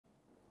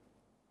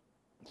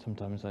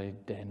Sometimes I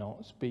dare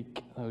not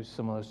speak.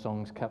 Some of those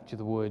songs capture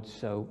the words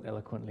so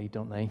eloquently,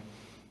 don't they?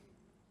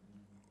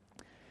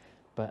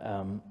 But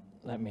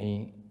let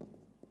me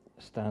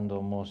stand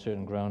on more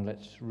certain ground.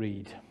 Let's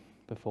read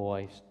before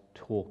I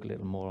talk a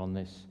little more on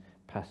this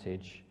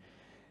passage.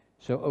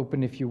 So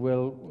open, if you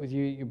will, with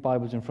your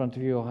Bibles in front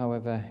of you, or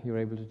however you're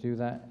able to do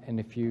that. And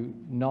if you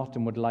not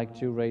and would like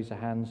to, raise a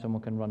hand.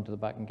 Someone can run to the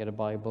back and get a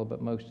Bible,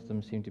 but most of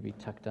them seem to be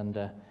tucked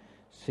under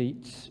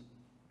seats.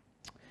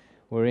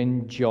 We're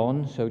in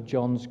John, so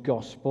John's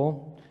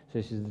Gospel. So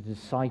this is the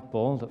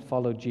disciple that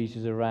followed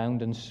Jesus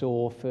around and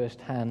saw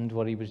firsthand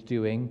what he was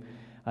doing,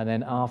 and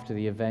then after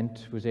the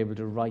event was able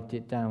to write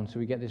it down. So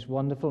we get this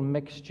wonderful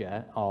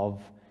mixture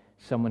of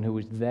someone who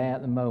was there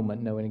at the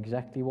moment, knowing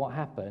exactly what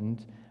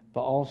happened,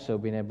 but also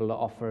being able to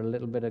offer a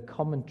little bit of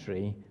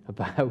commentary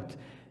about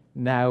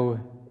now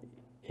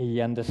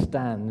he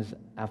understands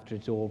after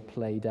it's all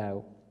played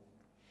out.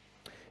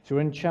 So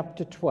we're in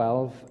chapter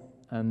 12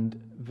 and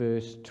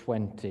verse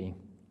 20.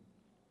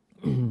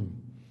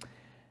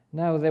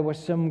 Now there were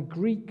some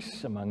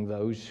Greeks among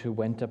those who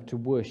went up to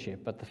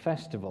worship at the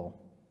festival.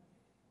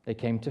 They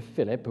came to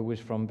Philip, who was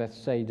from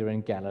Bethsaida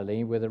in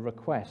Galilee, with a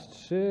request.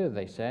 "Sir,"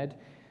 they said,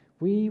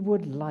 "we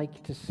would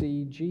like to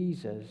see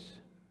Jesus."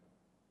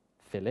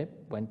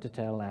 Philip went to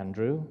tell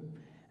Andrew.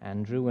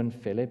 Andrew and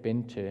Philip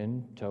in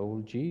turn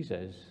told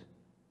Jesus.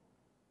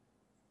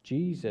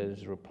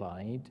 Jesus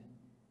replied,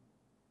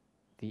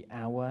 "The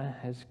hour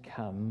has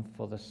come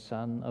for the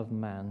Son of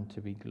Man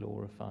to be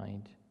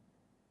glorified.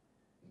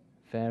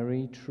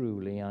 Very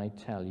truly I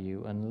tell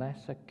you,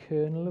 unless a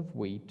kernel of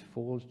wheat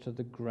falls to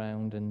the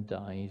ground and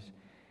dies,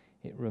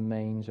 it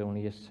remains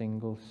only a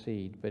single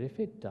seed. But if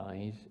it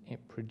dies,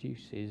 it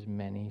produces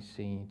many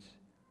seeds.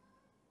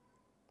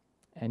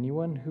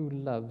 Anyone who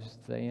loves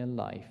their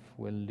life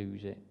will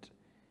lose it,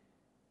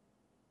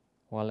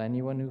 while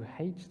anyone who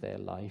hates their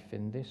life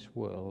in this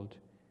world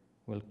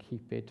will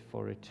keep it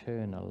for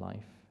eternal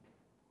life.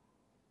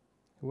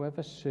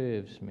 Whoever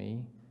serves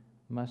me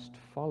must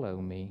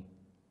follow me,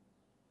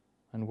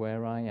 and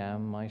where I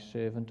am, my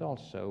servant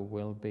also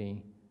will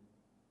be.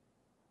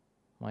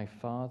 My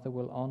Father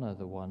will honor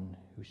the one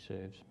who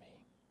serves me.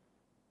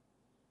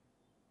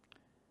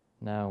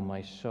 Now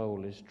my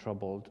soul is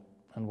troubled,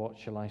 and what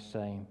shall I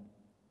say?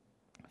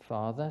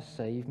 Father,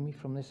 save me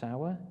from this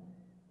hour?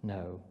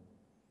 No,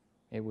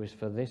 it was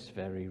for this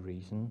very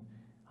reason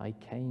I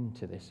came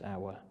to this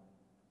hour.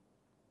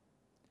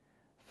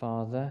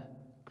 Father,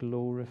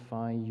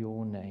 glorify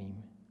your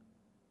name."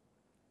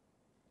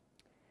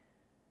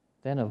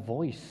 Then a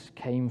voice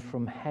came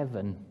from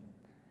heaven.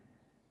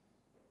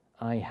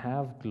 "I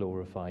have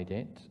glorified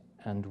it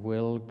and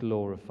will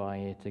glorify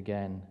it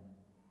again."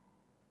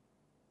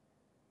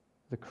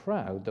 The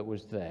crowd that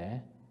was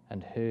there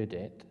and heard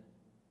it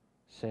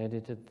said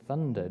it had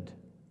thundered.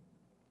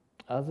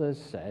 Others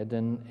said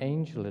an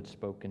angel had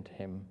spoken to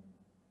him.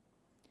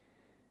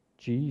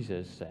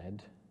 Jesus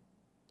said,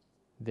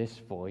 "This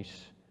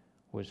voice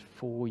was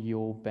for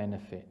your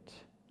benefit,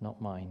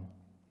 not mine.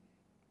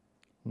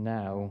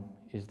 Now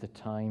is the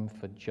time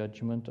for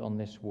judgment on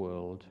this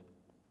world.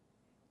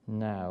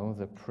 Now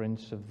the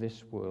prince of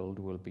this world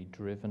will be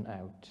driven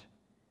out.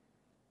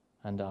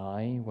 And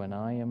I, when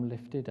I am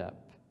lifted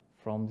up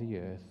from the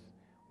earth,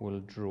 will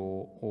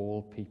draw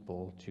all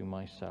people to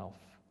myself."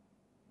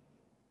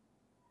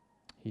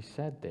 He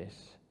said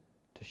this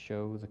to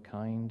show the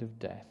kind of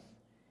death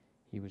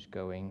he was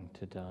going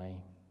to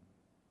die.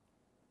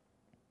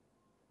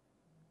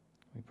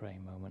 We pray a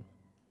moment.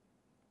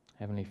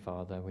 Heavenly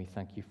Father, we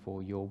thank you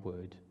for your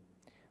word.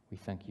 We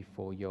thank you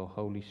for your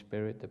Holy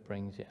Spirit that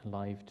brings it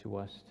alive to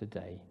us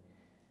today.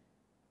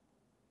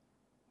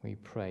 We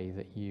pray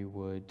that you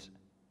would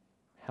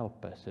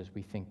help us as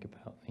we think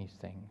about these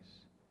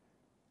things.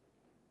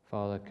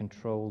 Father,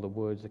 control the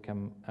words that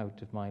come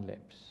out of my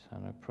lips,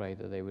 and I pray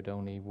that they would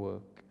only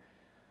work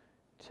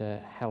to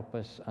help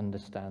us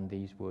understand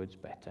these words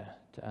better,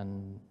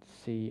 to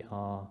see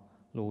our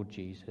Lord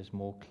Jesus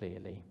more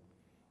clearly,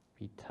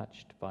 be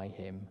touched by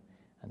him,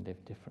 and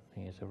live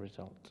differently as a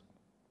result.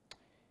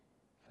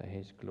 For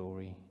his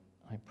glory,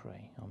 I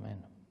pray.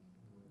 Amen.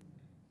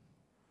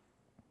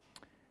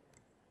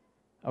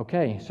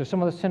 Okay, so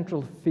some of the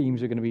central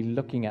themes we're going to be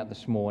looking at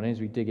this morning as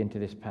we dig into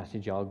this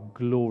passage are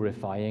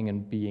glorifying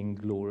and being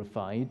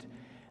glorified.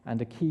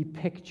 And a key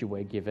picture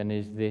we're given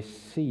is this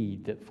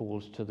seed that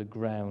falls to the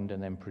ground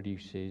and then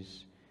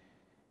produces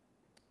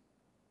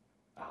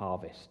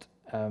harvest.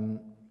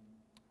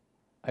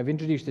 I've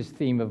introduced this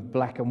theme of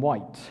black and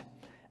white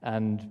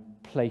and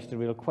placed a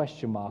real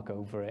question mark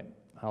over it.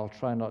 I'll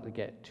try not to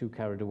get too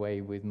carried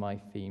away with my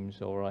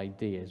themes or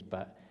ideas,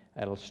 but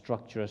it'll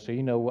structure us. So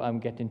you know I'm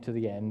getting to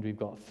the end. We've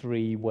got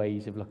three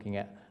ways of looking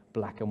at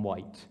black and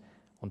white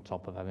on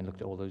top of having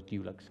looked at all those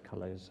Dulux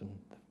colours and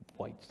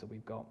whites that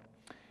we've got.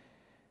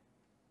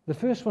 The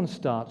first one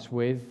starts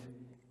with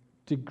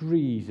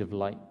degrees of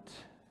light.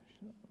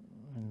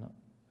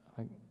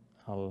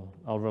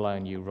 I'll rely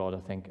on you, Rod, I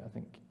think.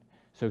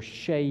 So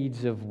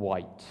shades of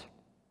white.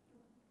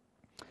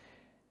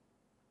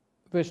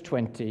 Verse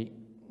 20,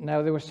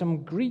 Now there were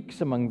some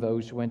Greeks among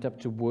those who went up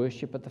to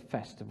worship at the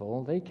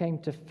festival. They came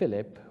to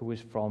Philip, who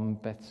was from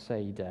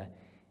Bethsaida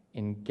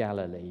in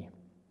Galilee.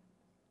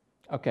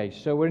 Okay,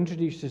 so we're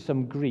introduced to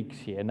some Greeks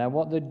here. Now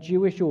what the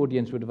Jewish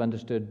audience would have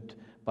understood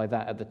by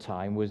that at the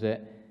time was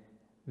that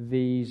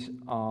these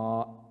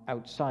are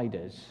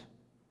outsiders.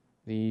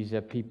 These are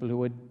people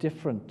who are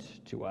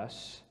different to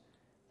us.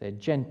 They're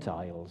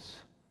Gentiles.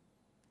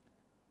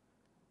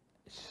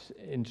 It's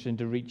interesting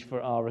to reach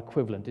for our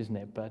equivalent, isn't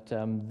it? But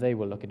they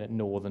were looking at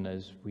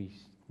northerners.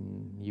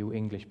 You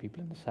English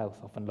people in the south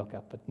often look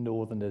up at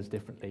northerners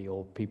differently,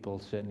 or people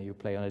certainly who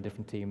play on a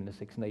different team in the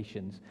Six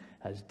Nations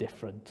as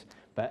different.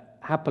 But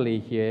happily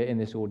here in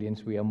this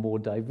audience we are more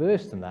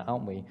diverse than that,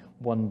 aren't we?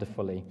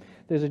 Wonderfully.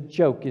 There's a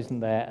joke, isn't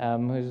there?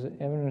 Has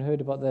everyone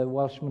heard about the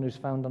Welshman who's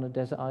found on a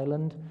desert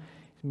island?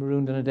 He's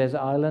marooned on a desert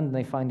island and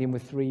they find him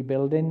with 3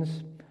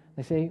 buildings.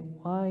 They say,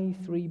 why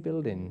 3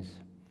 buildings?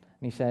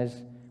 And he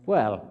says,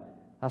 well,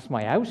 that's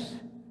my house,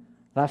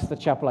 that's the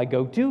chapel I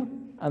go to,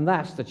 and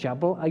that's the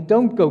chapel I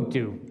don't go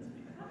to.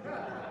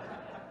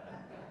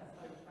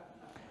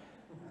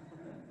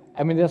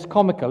 I mean, that's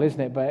comical,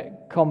 isn't it?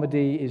 But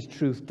comedy is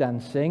truth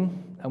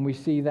dancing, and we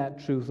see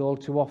that truth all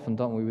too often,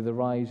 don't we, with the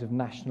rise of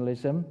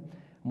nationalism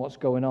and what's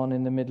going on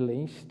in the Middle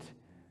East.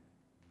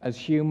 As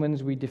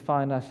humans, we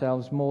define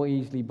ourselves more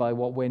easily by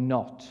what we're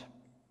not.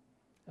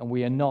 And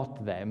we are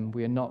not them,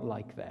 we are not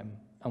like them,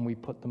 and we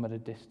put them at a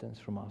distance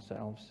from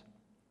ourselves.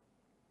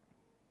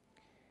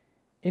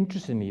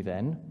 Interestingly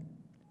then,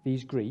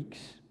 these Greeks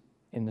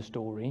in the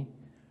story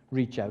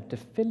reach out to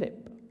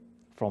Philip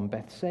from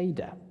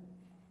Bethsaida.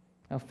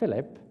 Now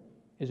Philip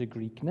is a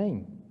Greek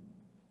name.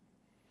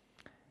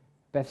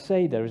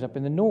 Bethsaida is up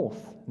in the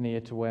north, near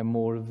to where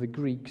more of the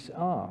Greeks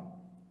are.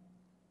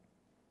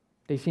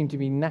 They seem to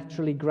be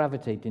naturally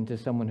gravitating to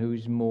someone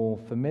who's more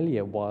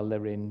familiar while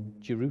they're in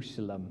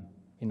Jerusalem,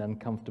 in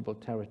uncomfortable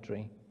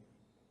territory.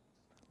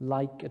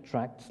 Like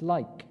attracts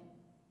like.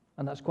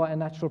 And that's quite a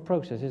natural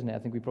process, isn't it? I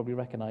think we probably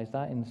recognize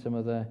that in some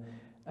of the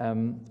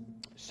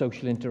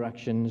social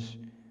interactions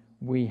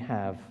we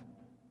have.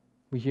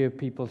 We hear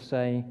people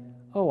say,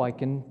 oh, I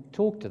can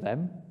talk to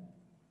them.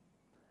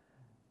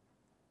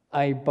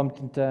 I bumped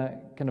into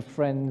kind of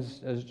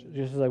friends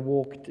just as I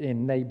walked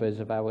in, neighbours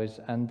of ours,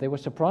 and they were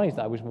surprised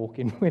that I was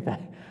walking with her.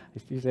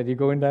 He said, you're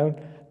going down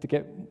to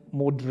get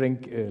more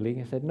drink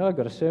early? I said, no, I've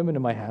got a sermon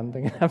in my hand.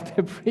 I'm going to have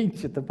to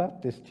preach at the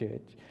Baptist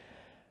church.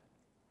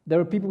 There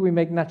are people we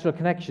make natural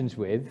connections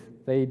with.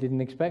 They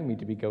didn't expect me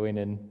to be going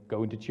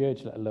to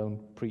church, let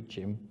alone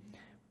preaching.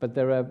 But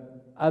there are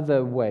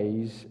other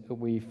ways that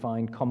we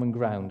find common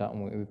ground, aren't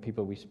we, with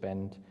people we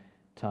spend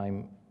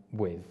time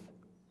with.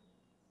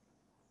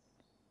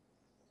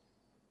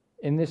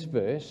 In this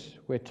verse,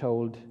 we're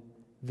told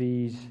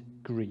these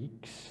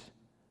Greeks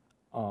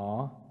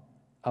are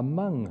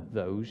among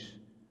those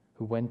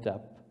who went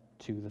up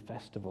to the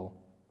festival.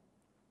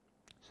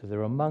 So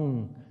they're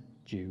among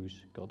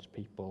Jews, God's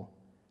people.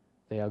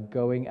 They are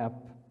going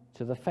up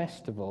to the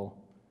festival,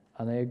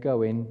 and they are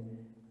going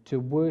to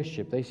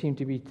worship. They seem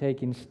to be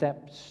taking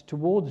steps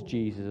towards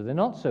Jesus. They're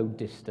not so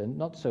distant,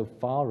 not so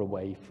far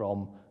away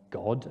from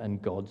God and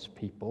God's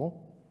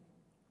people.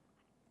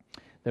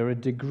 There are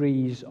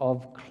degrees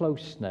of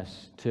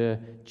closeness to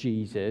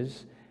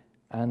Jesus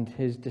and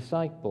his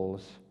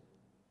disciples.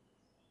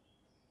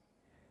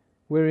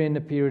 We're in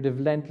a period of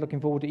Lent looking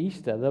forward to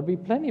Easter. There'll be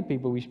plenty of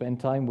people we spend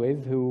time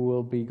with who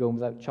will be going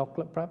without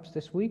chocolate perhaps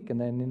this week,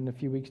 and then in a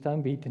few weeks'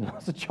 time be eating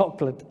lots of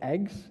chocolate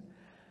eggs.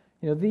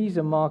 You know, these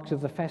are marks of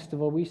the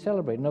festival we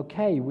celebrate. And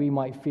okay, we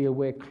might feel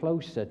we're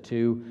closer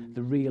to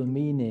the real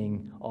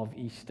meaning of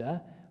Easter,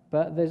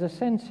 but there's a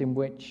sense in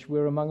which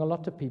we're among a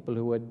lot of people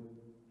who are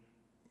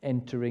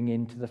entering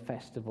into the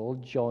festival,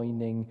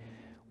 joining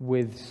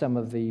with some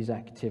of these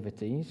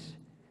activities.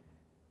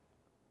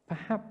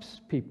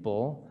 Perhaps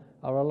people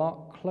are a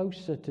lot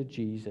closer to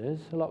Jesus,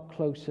 a lot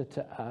closer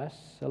to us,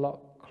 a lot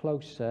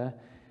closer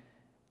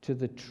to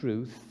the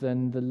truth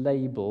than the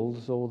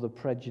labels or the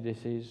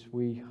prejudices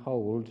we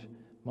hold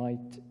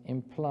might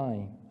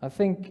imply. I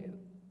think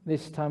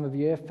this time of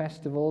year,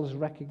 festivals,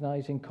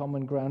 recognizing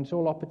common ground, it's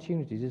all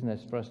opportunities, isn't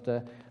it, for us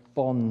to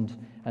bond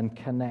and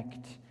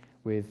connect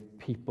with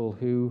people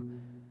who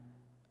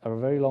are a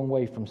very long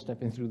way from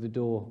stepping through the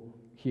door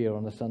here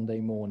on a Sunday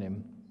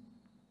morning.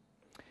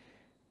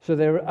 So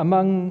they're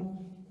among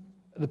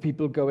the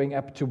people going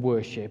up to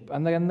worship.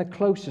 And then the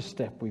closest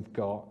step we've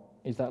got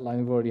is that line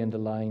we've already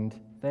underlined.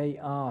 They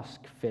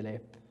ask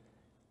Philip,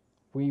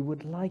 we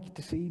would like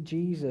to see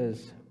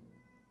Jesus.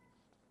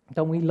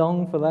 Don't we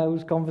long for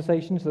those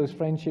conversations, those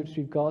friendships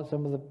we've got,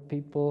 some of the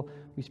people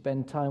we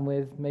spend time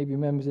with, maybe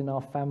members in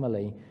our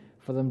family,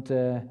 for them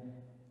to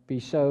be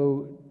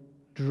so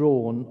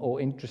drawn or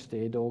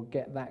interested or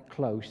get that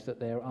close that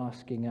they're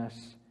asking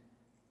us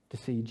to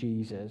see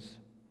Jesus,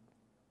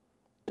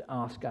 to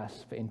ask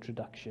us for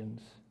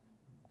introductions,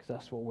 because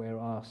that's what we're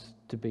asked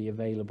to be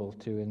available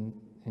to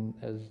in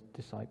as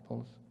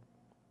disciples.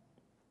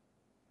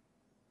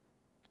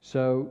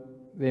 So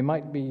they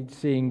might be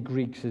seeing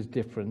Greeks as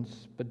different,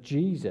 but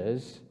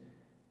Jesus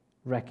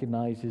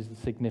recognizes the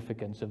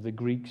significance of the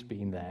Greeks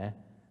being there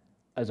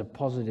as a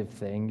positive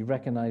thing. He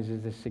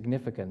recognizes the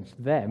significance.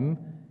 Them,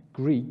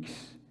 Greeks,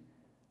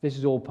 this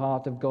is all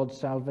part of God's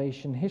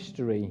salvation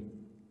history.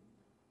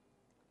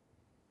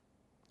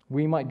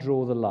 We might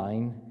draw the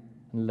line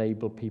and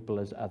label people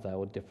as other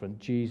or different.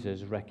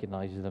 Jesus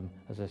recognizes them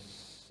as a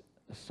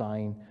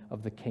sign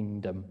of the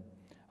kingdom,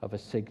 of a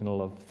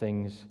signal of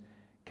things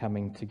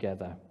coming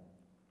together.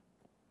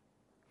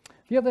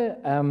 The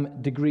other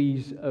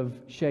degrees of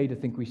shade I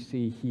think we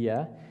see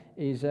here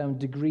is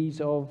degrees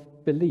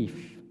of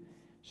belief.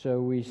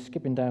 So we're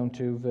skipping down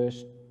to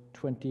verse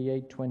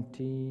 28,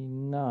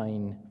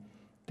 29.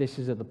 This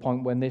is at the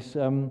point when this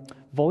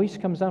voice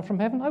comes down from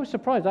heaven. I was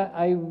surprised.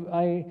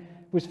 I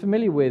was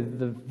familiar with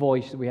the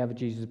voice that we have at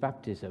Jesus'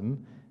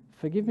 baptism.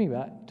 Forgive me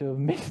to have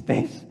missed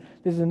this.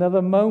 This is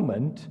another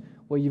moment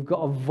where you've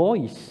got a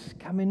voice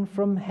coming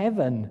from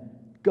heaven.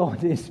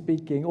 God is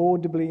speaking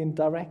audibly and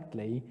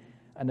directly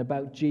and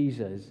about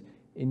Jesus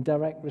in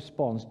direct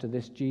response to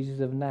this Jesus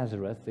of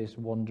Nazareth, this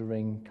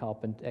wandering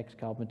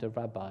ex-carpenter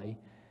rabbi,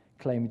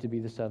 claiming to be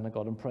the Son of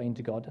God and praying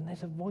to God. And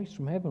there's a voice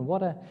from heaven.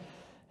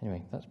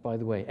 Anyway, that's by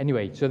the way.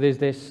 Anyway, so there's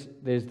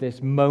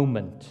this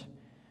moment.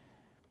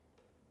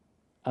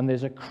 And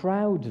there's a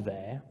crowd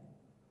there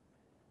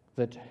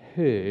that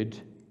heard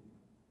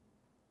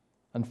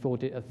and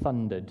thought it had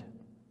thundered.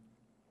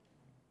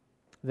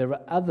 There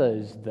are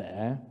others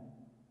there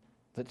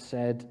that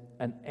said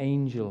an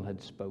angel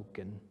had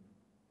spoken.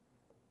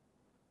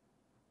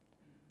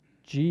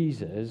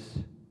 Jesus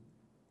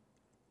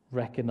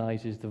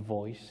recognizes the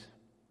voice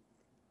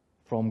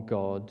from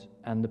God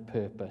and the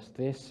purpose.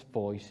 This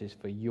voice is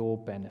for your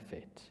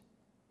benefit,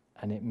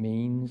 and it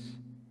means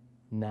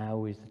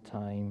now is the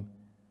time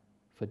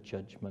for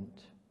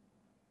judgment.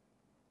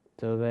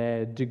 So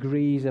there are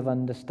degrees of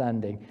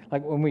understanding.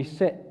 Like when we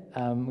sit,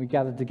 we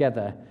gather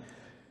together,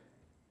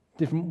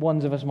 different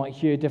ones of us might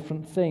hear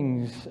different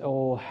things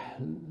or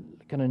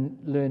kind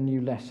of learn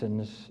new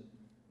lessons.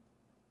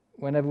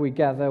 Whenever we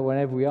gather,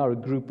 whenever we are a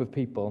group of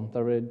people,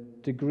 there are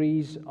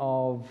degrees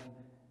of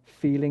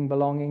feeling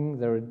belonging,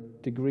 there are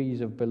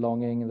degrees of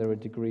belonging, there are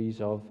degrees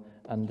of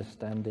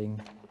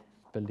understanding,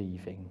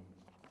 believing.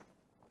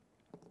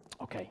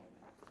 Okay.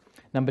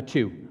 Number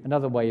 2,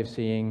 another way of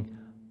seeing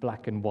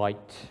black and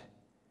white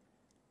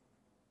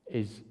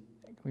is,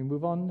 can we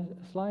move on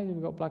a slide? Have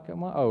we got black and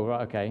white? Oh,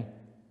 right, okay.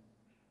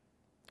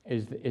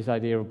 Is the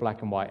idea of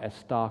black and white, a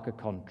starker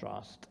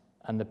contrast.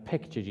 And the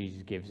picture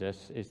Jesus gives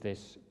us is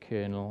this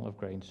kernel of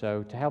grain.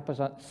 So to help us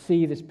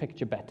see this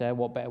picture better,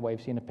 what better way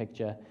of seeing a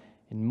picture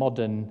in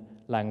modern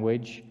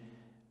language,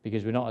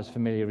 because we're not as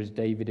familiar as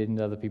David and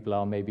other people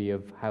are maybe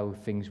of how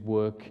things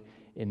work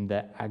in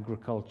the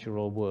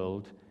agricultural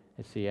world.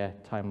 Let's see a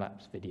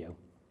time-lapse video.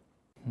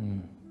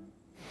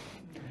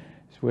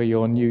 It's where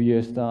your new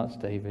year starts,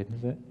 David,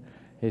 is it?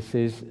 This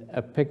is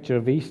a picture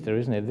of Easter,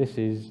 isn't it? This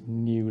is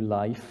new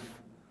life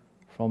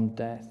from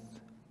death.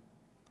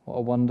 What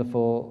a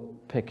wonderful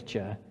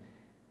picture.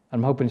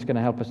 I'm hoping it's going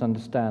to help us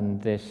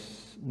understand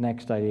this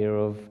next idea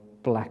of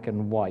black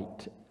and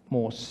white,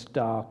 more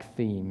stark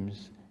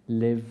themes,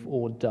 live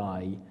or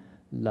die,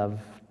 love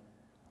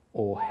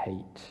or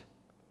hate.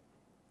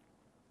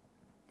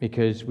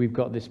 Because we've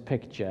got this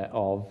picture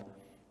of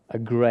a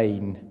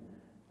grain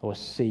or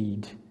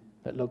seed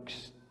that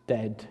looks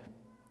dead,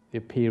 the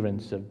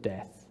appearance of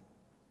death.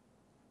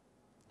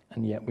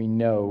 And yet we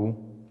know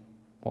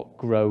what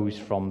grows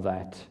from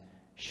that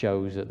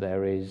shows that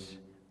there is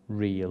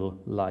real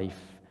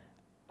life,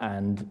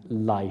 and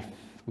life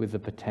with the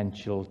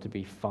potential to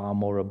be far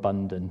more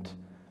abundant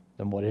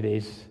than what it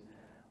is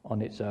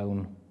on its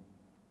own.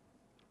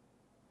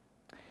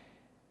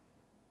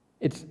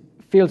 It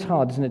feels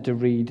hard, doesn't it, to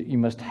read, you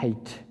must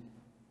hate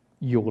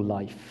your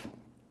life.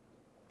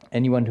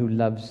 Anyone who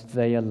loves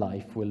their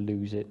life will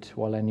lose it,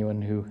 while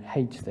anyone who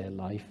hates their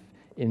life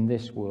in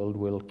this world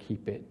will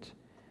keep it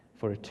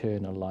for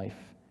eternal life.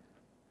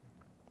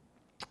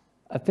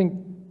 I think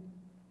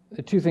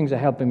the 2 things are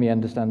helping me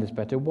understand this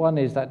better. One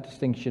is that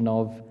distinction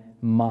of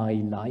my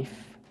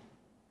life,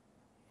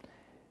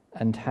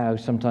 and how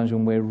sometimes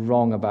when we're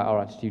wrong about our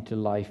attitude to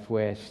life,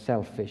 we're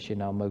selfish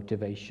in our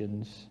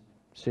motivations,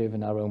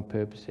 serving our own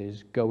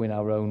purposes, going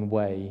our own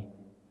way,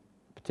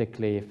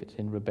 particularly if it's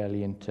in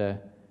rebellion to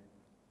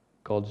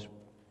God's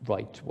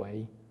right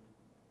way.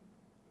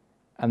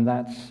 And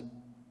that's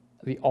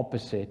the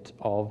opposite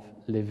of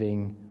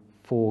living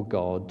for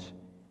God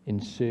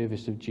in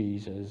service of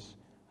Jesus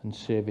and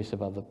service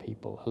of other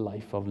people, a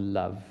life of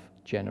love,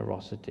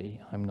 generosity.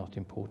 I'm not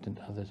important,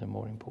 others are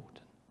more important.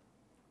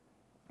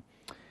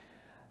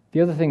 The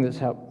other thing that's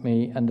helped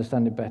me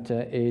understand it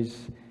better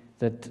is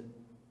that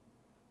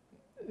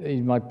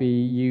it might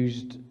be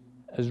used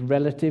as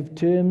relative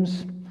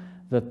terms,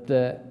 that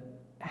the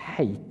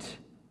hate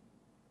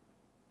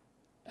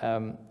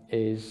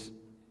is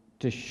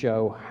to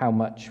show how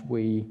much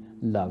we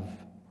love.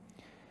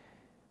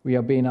 We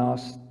are being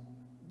asked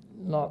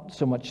not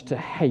so much to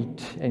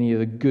hate any of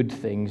the good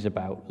things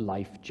about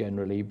life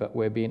generally, but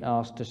we're being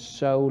asked to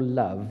so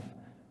love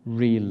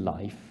real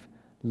life,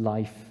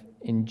 life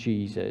in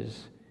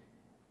Jesus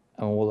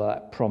and all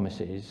that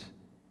promises,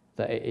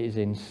 that it is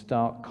in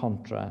stark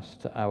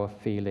contrast to our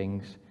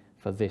feelings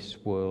for this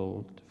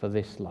world, for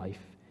this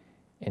life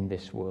in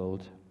this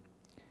world.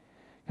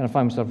 And I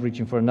find myself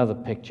reaching for another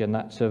picture, and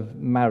that's of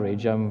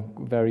marriage. I'm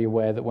very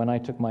aware that when I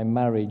took my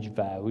marriage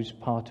vows,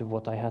 part of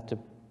what I had to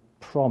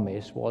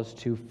promise was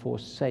to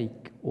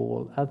forsake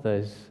all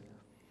others.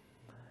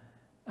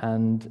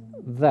 And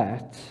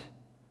that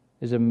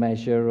is a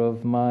measure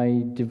of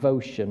my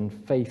devotion,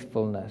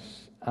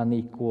 faithfulness,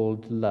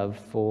 unequaled love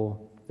for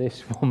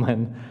this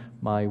woman,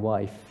 my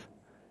wife.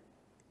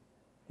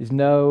 There's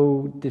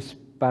no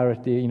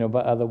disparity,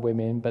 about other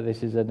women, but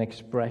this is an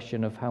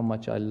expression of how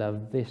much I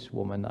love this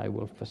woman. I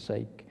will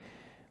forsake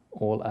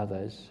all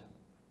others.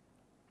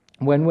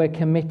 When we're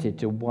committed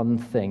to one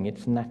thing,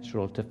 it's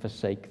natural to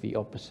forsake the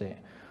opposite.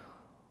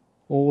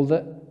 All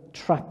the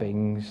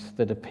trappings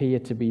that appear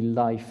to be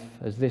life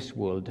as this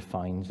world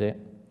defines it,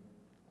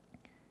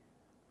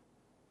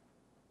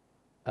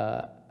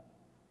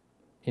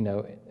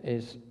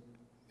 is...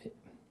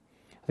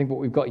 I think what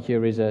we've got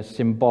here is a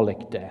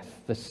symbolic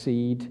death. The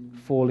seed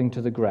falling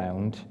to the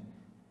ground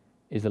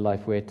is the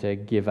life we're to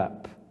give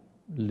up,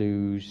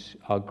 lose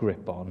our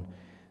grip on.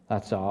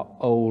 That's our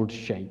old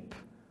shape,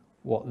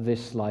 what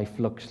this life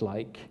looks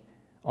like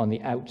on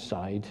the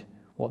outside,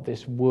 what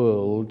this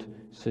world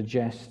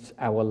suggests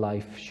our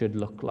life should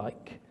look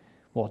like,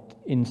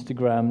 what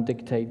Instagram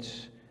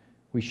dictates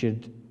we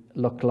should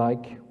look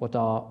like, what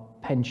our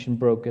pension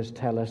brokers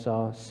tell us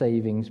our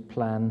savings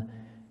plan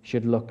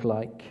should look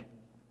like.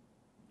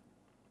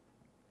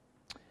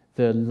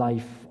 The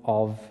life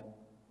of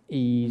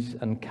ease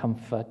and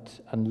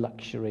comfort and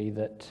luxury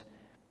that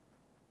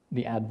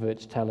the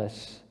adverts tell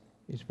us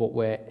is what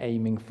we're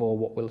aiming for,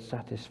 what will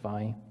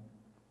satisfy.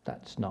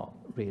 That's not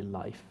real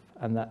life,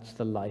 and that's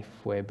the life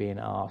we're being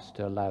asked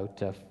to allow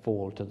to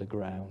fall to the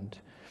ground.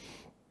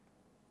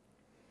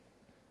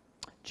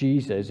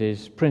 Jesus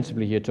is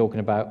principally here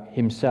talking about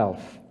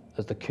himself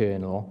as the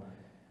kernel,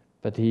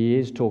 but he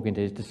is talking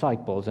to his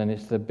disciples, and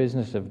it's the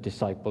business of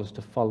disciples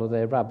to follow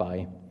their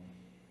rabbi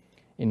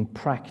in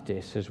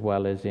practice as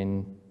well as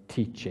in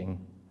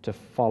teaching, to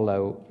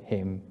follow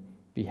him,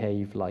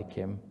 behave like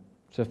him.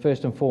 So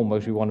first and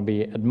foremost, we want to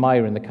be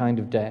admiring the kind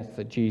of death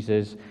that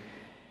Jesus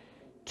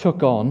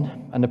took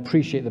on and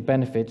appreciate the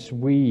benefits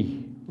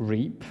we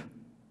reap,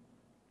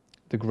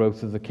 the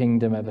growth of the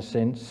kingdom ever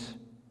since,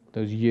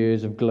 those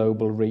years of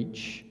global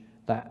reach,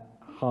 that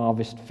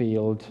harvest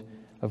field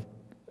of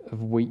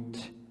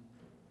wheat.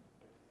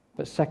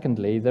 But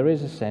secondly, there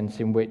is a sense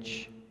in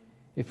which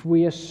if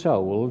we are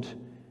sold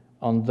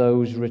on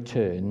those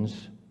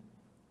returns,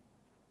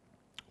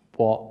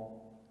 what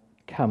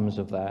comes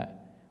of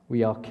that?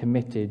 We are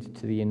committed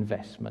to the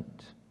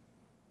investment.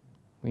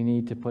 We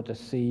need to put a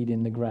seed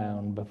in the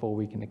ground before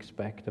we can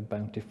expect a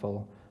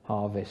bountiful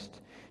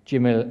harvest.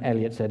 Jim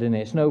Elliot said,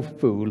 it's no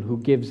fool who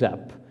gives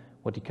up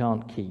what he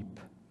can't keep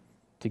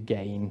to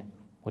gain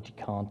what he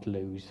can't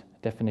lose.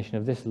 Definition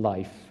of this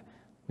life,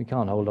 we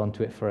can't hold on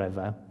to it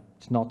forever.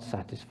 It's not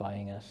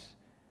satisfying us.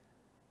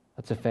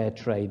 That's a fair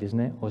trade, isn't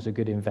it? Or it's a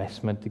good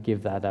investment to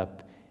give that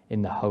up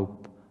in the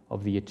hope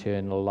of the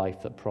eternal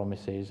life that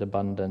promises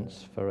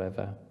abundance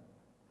forever.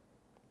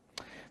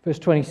 Verse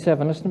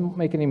 27, let's not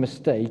make any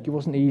mistake. It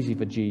wasn't easy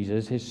for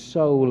Jesus. His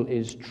soul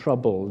is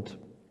troubled,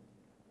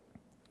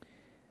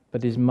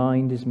 but his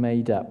mind is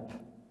made up.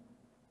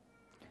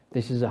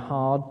 This is a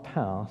hard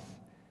path,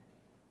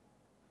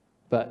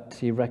 but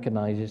he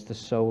recognizes the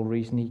sole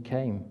reason he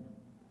came.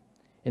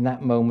 In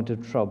that moment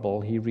of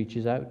trouble, he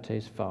reaches out to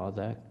his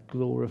Father,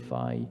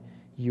 glorify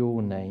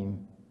your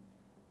name.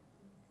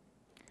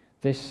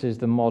 This is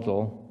the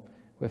model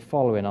we're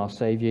following. Our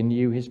Saviour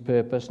knew his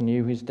purpose,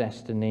 knew his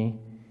destiny,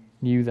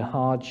 knew the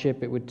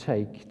hardship it would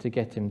take to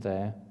get him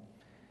there,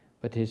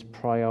 but his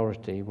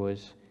priority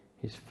was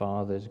his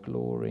Father's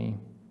glory.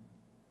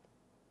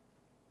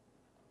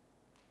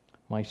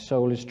 My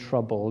soul is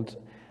troubled.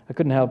 I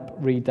couldn't help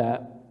read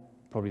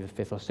that probably the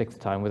fifth or sixth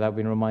time without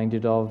being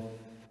reminded of,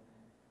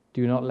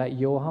 do not let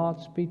your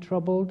hearts be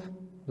troubled.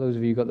 Those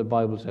of you who got the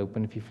Bibles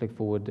open, if you flick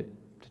forward to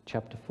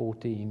chapter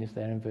 14, it's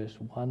there in verse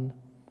 1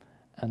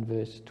 and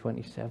verse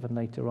 27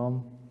 later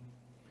on.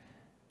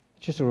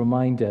 It's just a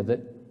reminder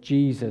that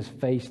Jesus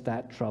faced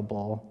that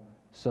trouble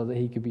so that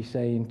he could be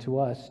saying to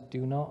us, do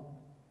not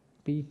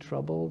be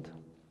troubled.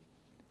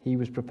 He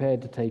was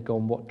prepared to take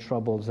on what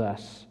troubles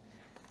us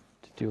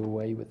to do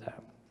away with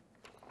that.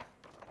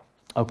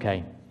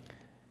 Okay,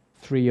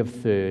 3 of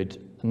 3rd,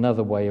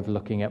 another way of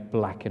looking at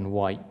black and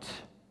white,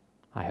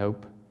 I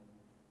hope.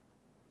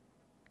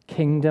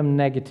 Kingdom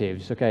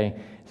negatives. Okay,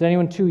 is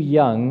anyone too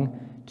young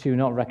to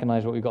not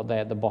recognize what we've got there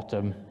at the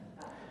bottom?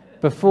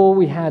 Before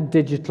we had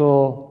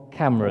digital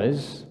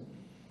cameras,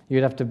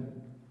 you'd have to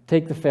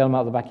take the film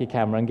out of the back of your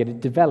camera and get it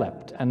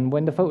developed. And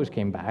when the photos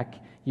came back,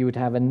 you would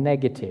have a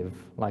negative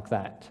like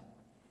that.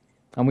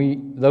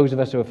 And those of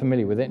us who are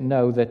familiar with it,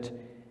 know that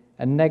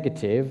a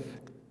negative,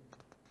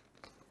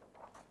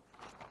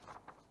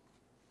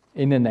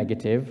 in a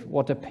negative,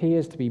 what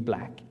appears to be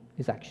black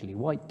is actually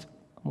white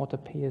And what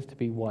appears to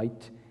be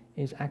white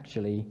is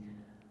actually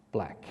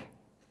black.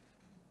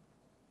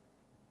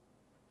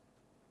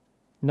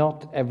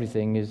 Not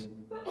everything is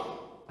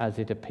as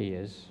it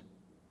appears.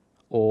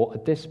 Or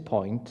at this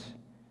point,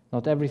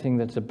 not everything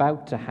that's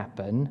about to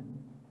happen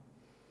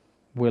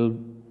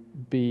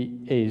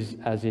is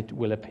as it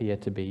will appear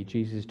to be.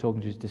 Jesus is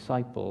talking to his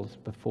disciples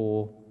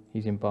before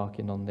he's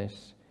embarking on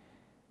this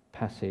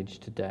passage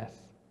to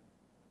death.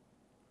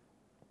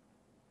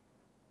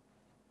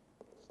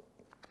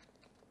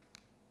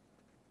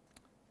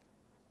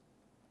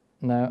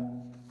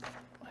 Now,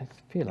 I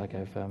feel like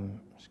I've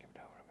skipped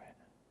over a bit.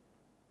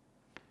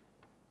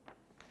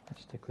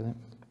 Let's stick with it.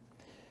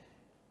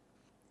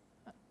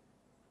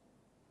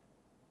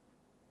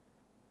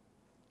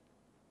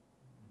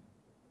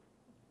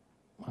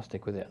 I'll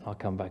stick with it. I'll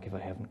come back if I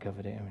haven't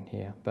covered it in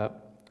here.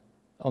 But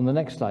on the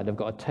next slide, I've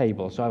got a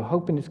table. So I'm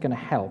hoping it's going to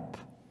help,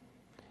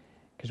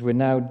 because we're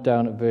now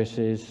down at verse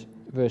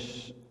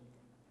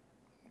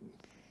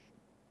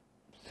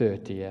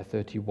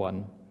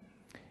 31.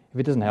 If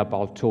it doesn't help,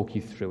 I'll talk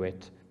you through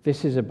it.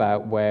 This is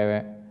about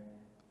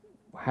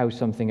how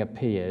something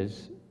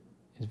appears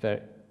is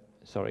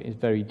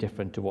very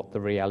different to what the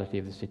reality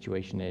of the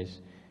situation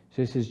is.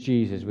 So this is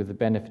Jesus with the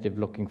benefit of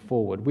looking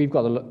forward. We've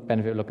got the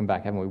benefit of looking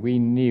back, haven't we? We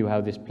knew how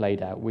this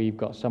played out. We've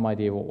got some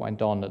idea of what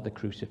went on at the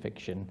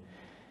crucifixion.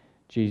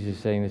 Jesus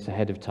is saying this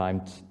ahead of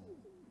time,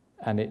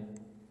 and it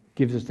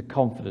gives us the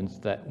confidence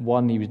that,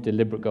 one, he was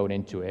deliberate going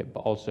into it,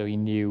 but also he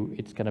knew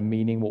its kind of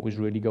meaning, what was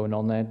really going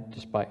on there,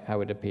 despite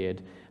how it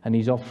appeared. And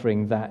he's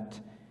offering that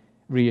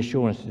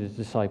reassurance to his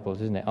disciples,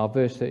 isn't it? Our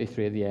verse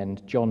 33 at the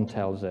end, John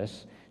tells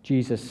us,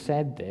 Jesus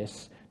said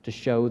this to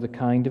show the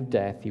kind of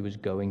death he was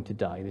going to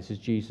die. This is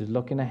Jesus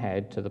looking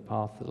ahead to the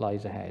path that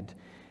lies ahead.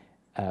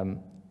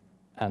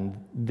 And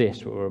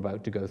this, what we're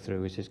about to go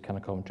through, is his kind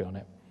of commentary on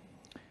it.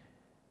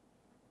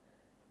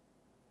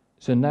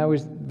 So now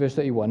is, verse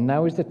 31,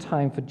 now is the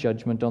time for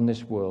judgment on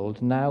this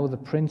world. Now the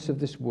prince of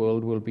this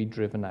world will be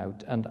driven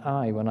out, and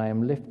I, when I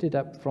am lifted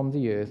up from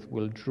the earth,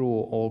 will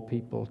draw all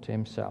people to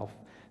himself.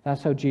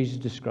 That's how Jesus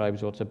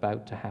describes what's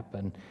about to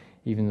happen,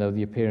 even though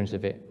the appearance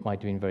of it might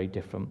have been very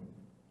different.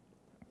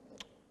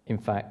 In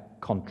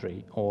fact,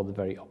 contrary, or the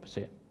very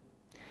opposite.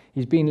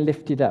 He's been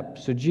lifted up.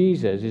 So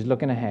Jesus is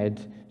looking ahead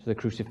to the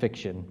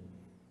crucifixion.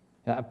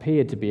 That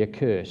appeared to be a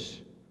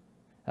curse.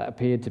 That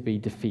appeared to be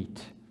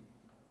defeat.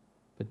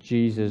 But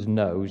Jesus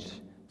knows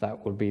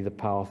that will be the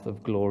path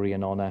of glory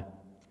and honor.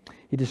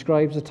 He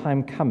describes a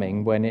time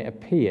coming when it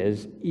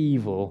appears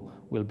evil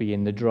will be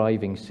in the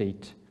driving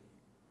seat.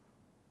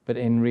 But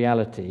in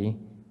reality,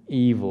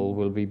 evil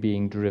will be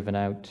being driven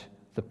out.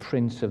 The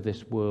prince of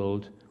this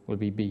world will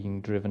be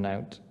being driven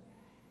out.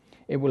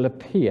 It will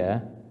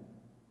appear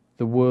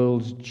the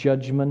world's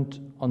judgment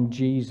on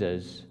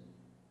Jesus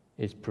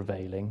is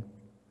prevailing.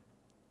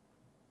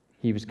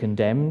 He was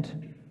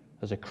condemned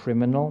as a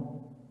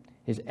criminal.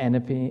 His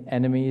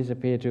enemies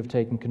appear to have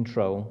taken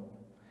control.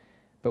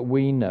 But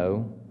we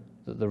know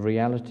that the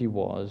reality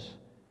was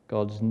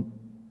God's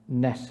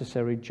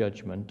necessary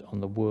judgment on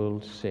the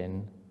world's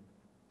sin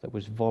that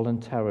was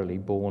voluntarily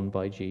borne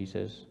by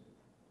Jesus.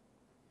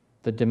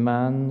 The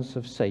demands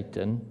of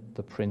Satan,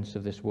 the prince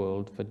of this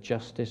world, for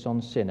justice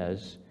on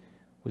sinners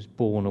was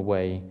borne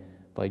away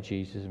by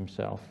Jesus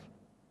himself.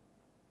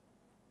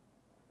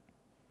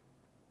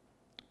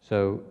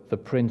 So the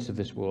prince of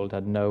this world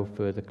had no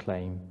further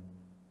claim.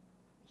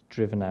 He's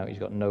driven out. He's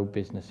got no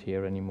business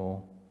here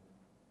anymore.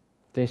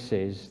 This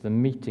is the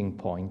meeting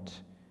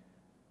point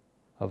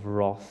of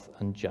wrath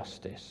and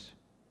justice.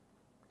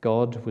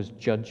 God was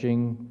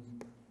judging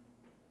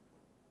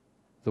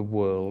the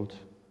world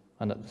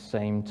and at the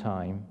same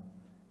time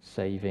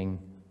saving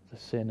the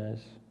sinners.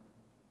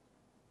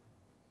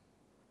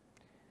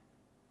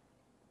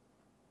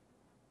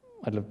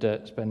 I'd love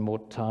to spend more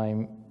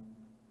time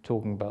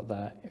talking about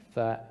that. If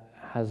that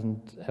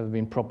hasn't ever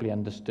been properly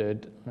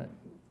understood,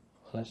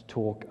 let's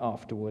talk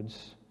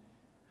afterwards.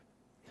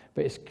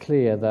 But it's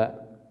clear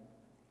that,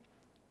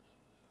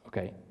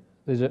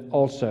 there's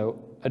also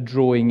a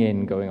drawing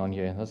in going on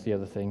here. That's the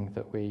other thing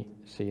that we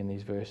see in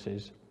these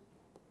verses.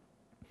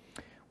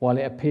 While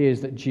it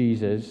appears that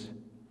Jesus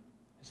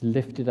is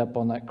lifted up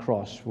on that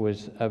cross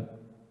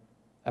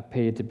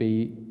appeared to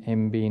be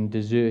him being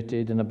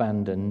deserted and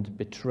abandoned,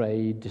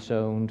 betrayed,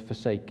 disowned,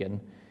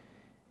 forsaken,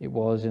 it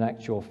was in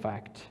actual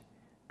fact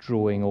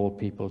drawing all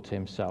people to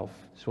himself.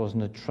 This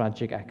wasn't a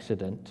tragic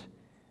accident.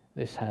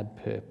 This had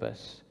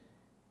purpose.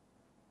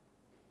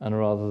 And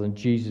rather than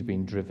Jesus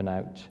being driven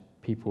out,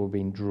 people were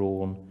being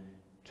drawn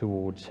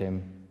towards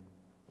him.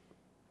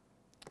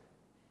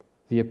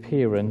 The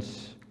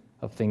appearance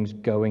of things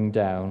going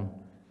down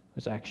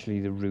was actually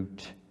the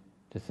route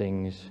to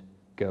things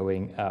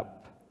going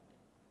up.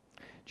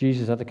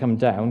 Jesus had to come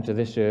down to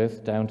this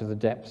earth, down to the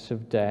depths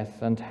of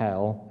death and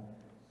hell,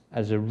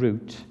 as a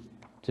route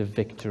to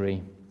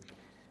victory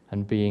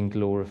and being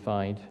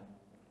glorified.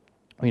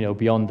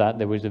 Beyond that,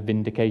 there was a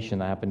vindication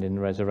that happened in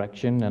the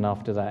resurrection, and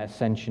after that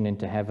ascension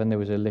into heaven, there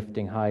was a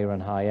lifting higher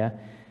and higher.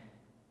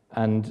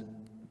 And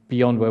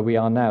beyond where we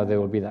are now,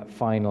 there will be that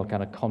final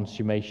kind of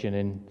consummation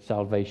in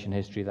salvation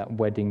history, that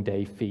wedding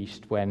day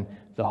feast when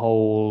the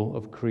whole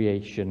of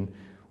creation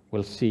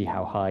will see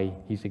how high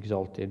he's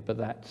exalted. But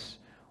that's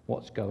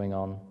what's going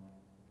on.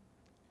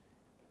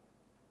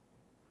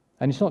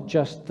 And it's not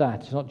just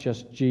that, it's not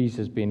just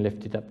Jesus being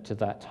lifted up to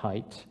that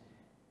height,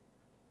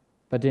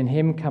 but in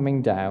him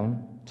coming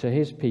down to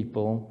his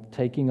people,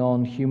 taking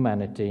on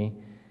humanity,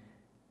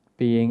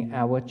 being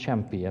our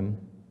champion,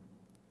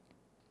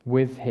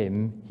 with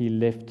him he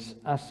lifts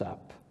us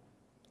up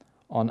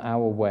on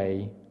our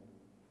way,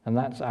 and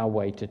that's our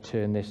way to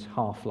turn this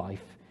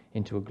half-life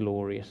into a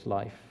glorious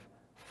life.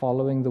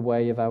 Following the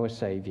way of our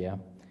Saviour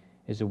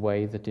is a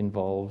way that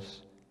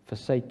involves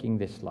forsaking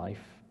this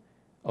life,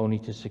 only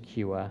to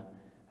secure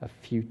a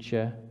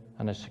future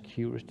and a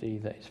security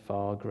that is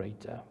far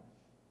greater.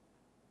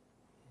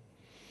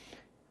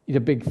 These are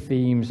big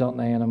themes, aren't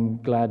they? And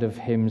I'm glad of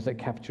hymns that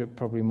capture it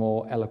probably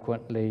more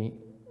eloquently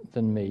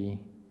than me.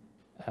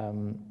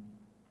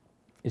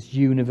 It's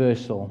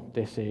universal.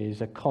 This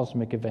is a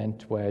cosmic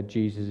event where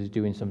Jesus is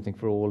doing something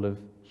for all of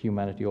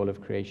humanity, all of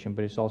creation,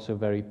 but it's also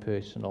very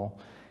personal,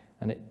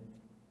 and it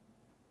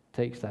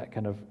takes that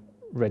kind of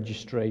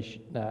registering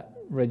that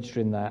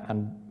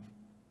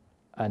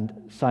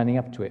and signing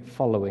up to it,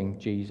 following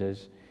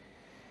Jesus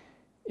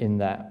in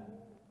that.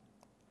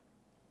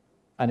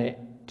 And it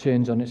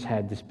turns on its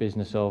head this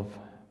business of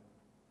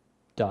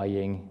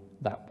dying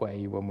that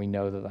way when we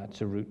know that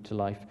that's a route to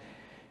life.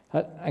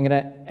 I'm going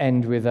to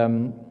end with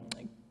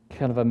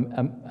kind of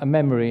a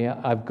memory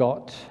I've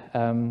got,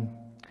 and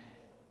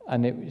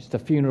it's the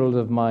funeral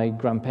of my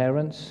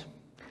grandparents,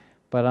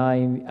 but I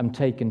am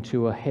taken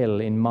to a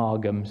hill in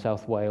Margam,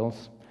 South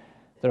Wales,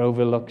 that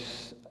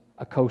overlooks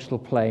a coastal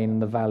plain,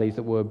 the valleys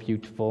that were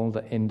beautiful.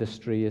 The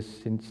industry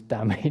is since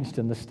damaged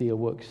and the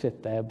steelworks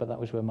sit there, but that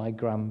was where my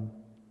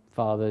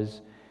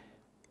grandfathers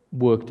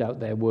worked out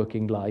their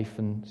working life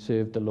and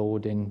served the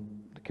Lord in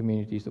the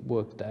communities that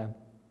worked there.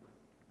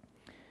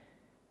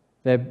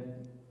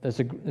 There's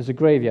a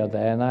graveyard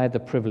there, and I had the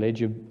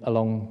privilege of,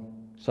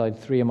 alongside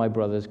three of my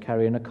brothers,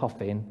 carrying a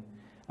coffin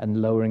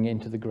and lowering it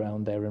into the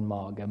ground there in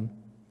Margam.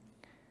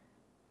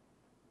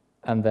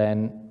 And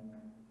then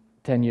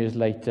 10 years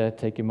later,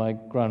 taking my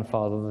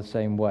grandfather the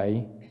same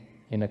way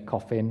in a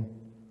coffin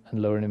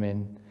and lowering him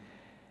in.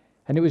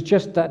 And it was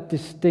just that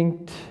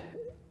distinct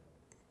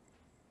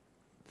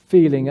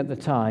feeling at the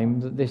time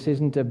that this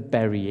isn't a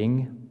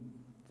burying,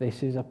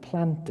 this is a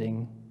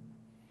planting.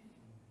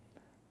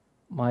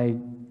 My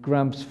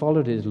gramps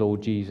followed his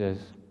Lord Jesus,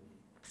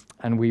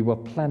 and we were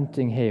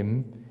planting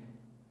him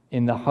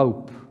in the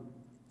hope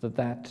that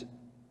that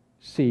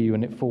seed,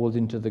 when it falls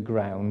into the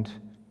ground,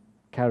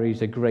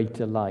 carries a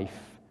greater life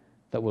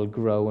that will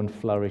grow and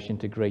flourish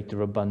into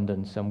greater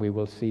abundance, and we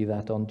will see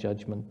that on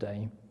Judgment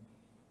Day.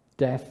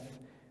 Death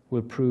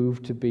will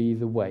prove to be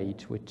the way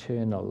to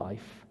eternal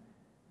life.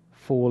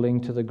 Falling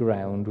to the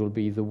ground will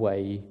be the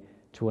way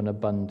to an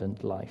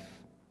abundant life.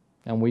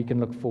 And we can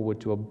look forward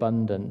to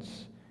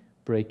abundance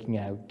breaking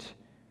out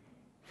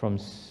from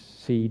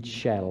seed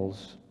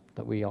shells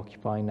that we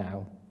occupy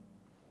now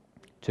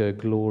to a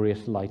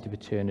glorious light of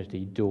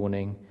eternity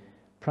dawning,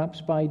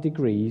 perhaps by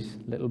degrees,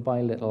 little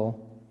by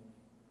little,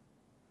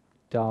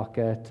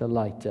 darker to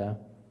lighter,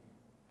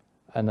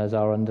 and as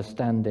our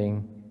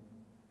understanding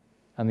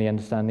and the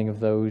understanding of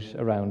those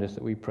around us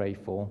that we pray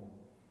for.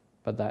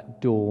 But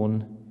that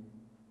dawn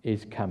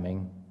is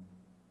coming.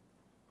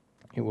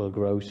 It will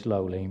grow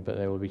slowly, but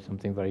there will be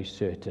something very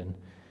certain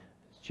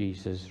as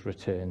Jesus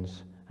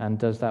returns and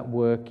does that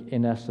work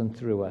in us and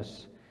through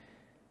us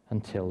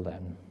until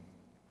then.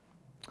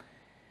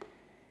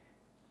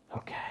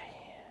 Okay,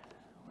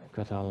 we've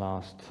got our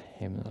last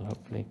hymn that will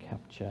hopefully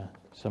capture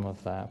some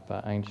of that,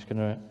 but I'm just going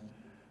to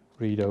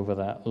read over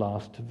that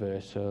last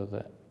verse so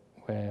that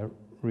we're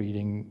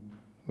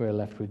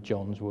left with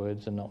John's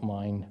words and not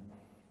mine.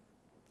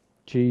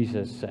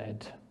 Jesus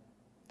said,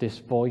 "This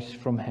voice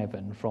from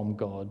heaven, from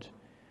God,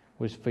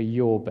 was for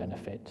your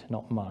benefit,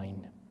 not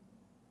mine.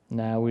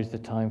 Now is the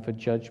time for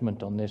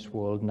judgment on this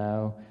world.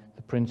 Now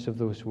the prince of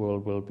this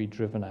world will be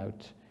driven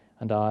out,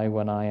 and I,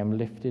 when I am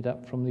lifted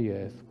up from the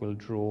earth, will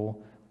draw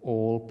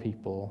all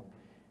people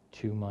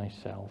to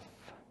myself."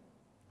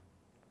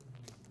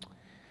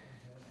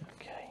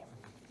 Okay.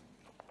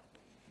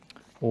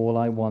 All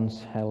I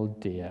once held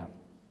dear,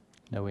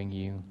 knowing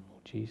you,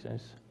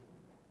 Jesus.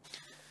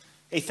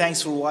 Hey,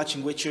 thanks for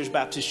watching Whitchurch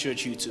Baptist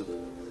Church YouTube.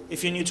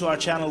 If you're new to our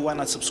channel, why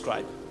not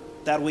subscribe?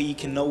 That way you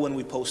can know when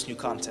we post new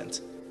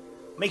content.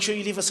 Make sure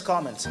you leave us a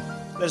comment.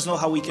 Let us know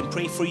how we can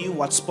pray for you,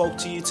 what spoke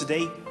to you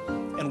today,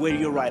 and where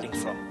you're writing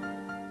from.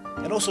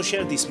 And also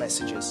share these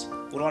messages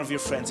with one of your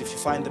friends if you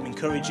find them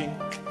encouraging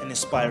and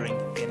inspiring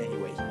in any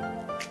way.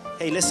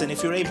 Hey, listen,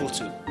 if you're able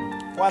to,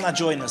 why not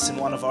join us in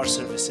one of our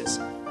services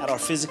at our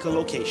physical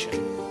location?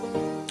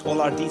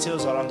 All our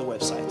details are on the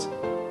website.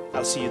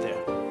 I'll see you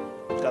there.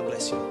 God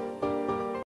bless you.